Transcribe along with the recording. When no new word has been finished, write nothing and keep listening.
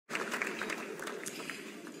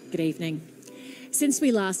Good evening. Since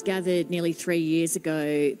we last gathered nearly 3 years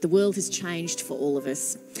ago, the world has changed for all of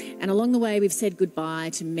us. And along the way, we've said goodbye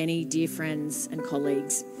to many dear friends and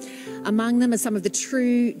colleagues. Among them are some of the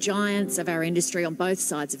true giants of our industry on both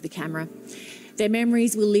sides of the camera. Their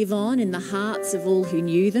memories will live on in the hearts of all who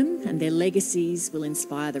knew them, and their legacies will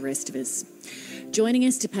inspire the rest of us. Joining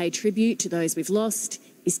us to pay tribute to those we've lost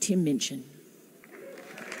is Tim Minchin.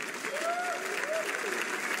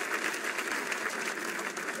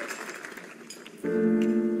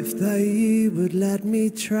 If they would let me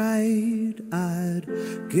trade, I'd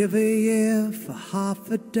give a year for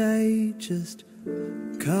half a day, just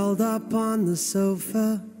curled up on the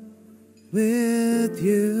sofa with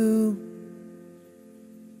you.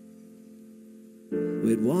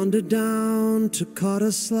 We'd wander down to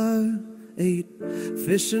Cottesloe, eat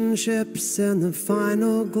fish and chips in the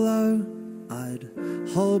final glow. I'd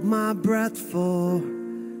hold my breath for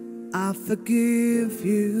I forgive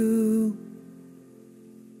you.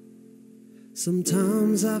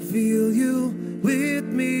 Sometimes I feel you with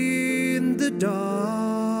me in the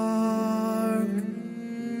dark,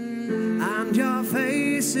 and your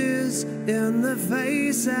face is in the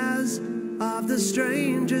faces of the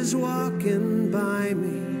strangers walking by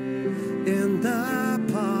me in the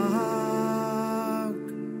park.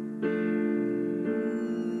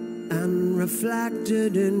 And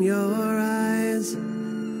reflected in your eyes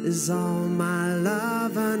is all my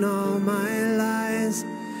love and all my lies,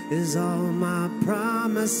 is all my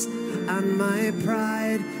promise and my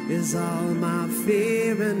pride, is all my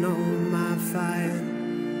fear and all my fight,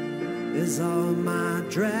 is all my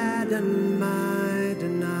dread and my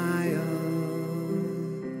denial.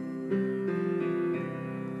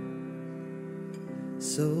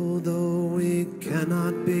 So though we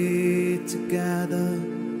cannot be together,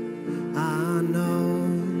 I know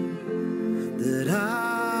that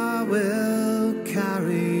I will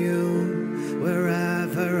carry you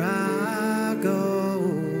wherever I go.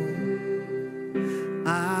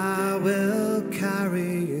 I will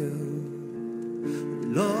carry you.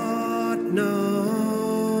 Lord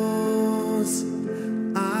knows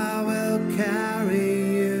I will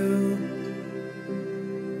carry you.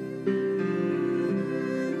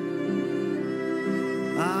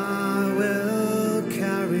 I will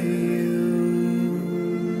carry you.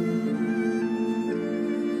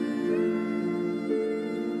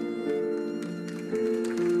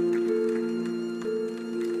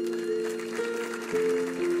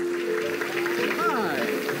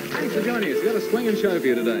 Thanks for joining us. We've got a swinging show for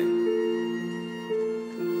you today.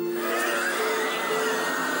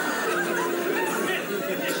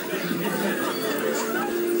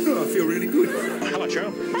 Oh, I feel really good. Hello,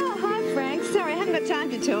 Cheryl. Oh, hi, Frank. Sorry, I haven't got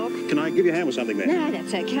time to talk. Can I give you a hand with something there? No,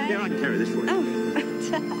 that's okay. Yeah, I can carry this for you. Oh.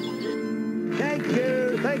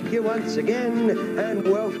 Thank you once again, and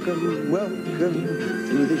welcome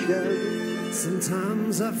to the show.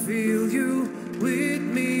 Sometimes I feel you with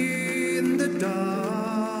me in the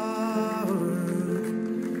dark,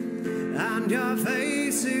 and your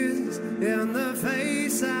faces in the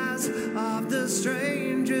faces of the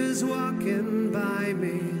strangers walking by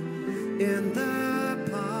me in the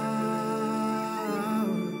park.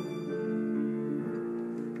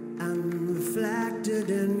 And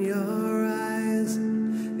reflected in your eyes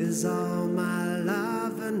is all my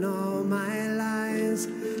love and all my lies,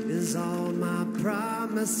 is all my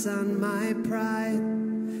promise and my pride,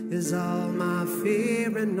 is all my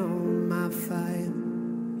fear and all my fight,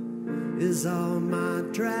 is all my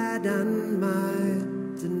dread and my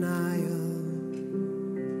denial.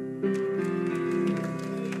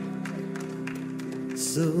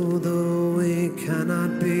 So though we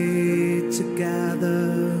cannot be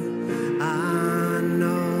together, I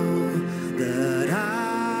know that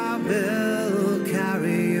I will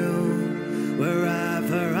carry you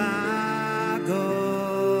wherever I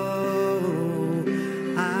go.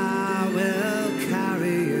 I will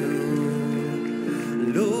carry you.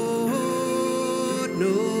 Lord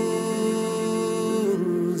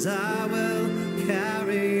knows I will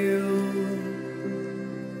carry you.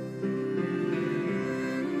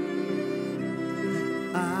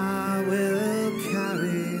 I will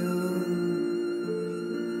carry you.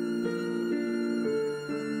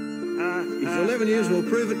 If 11 years will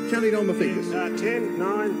prove it, count it on my fingers. 10,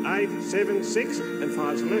 9, 8, 7, 6, and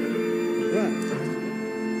 5's 11. Right.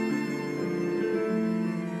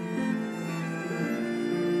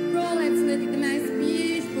 We're all absolutely the most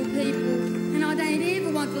beautiful people, and I don't ever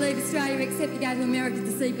want to leave Australia except to go to America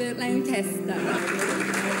to see Burt Lancaster.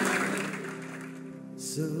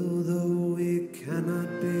 So though we cannot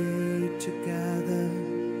be together,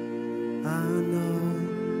 I know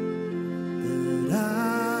that I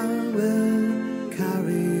will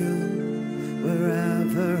carry you.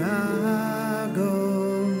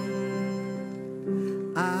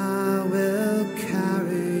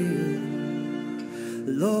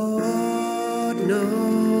 know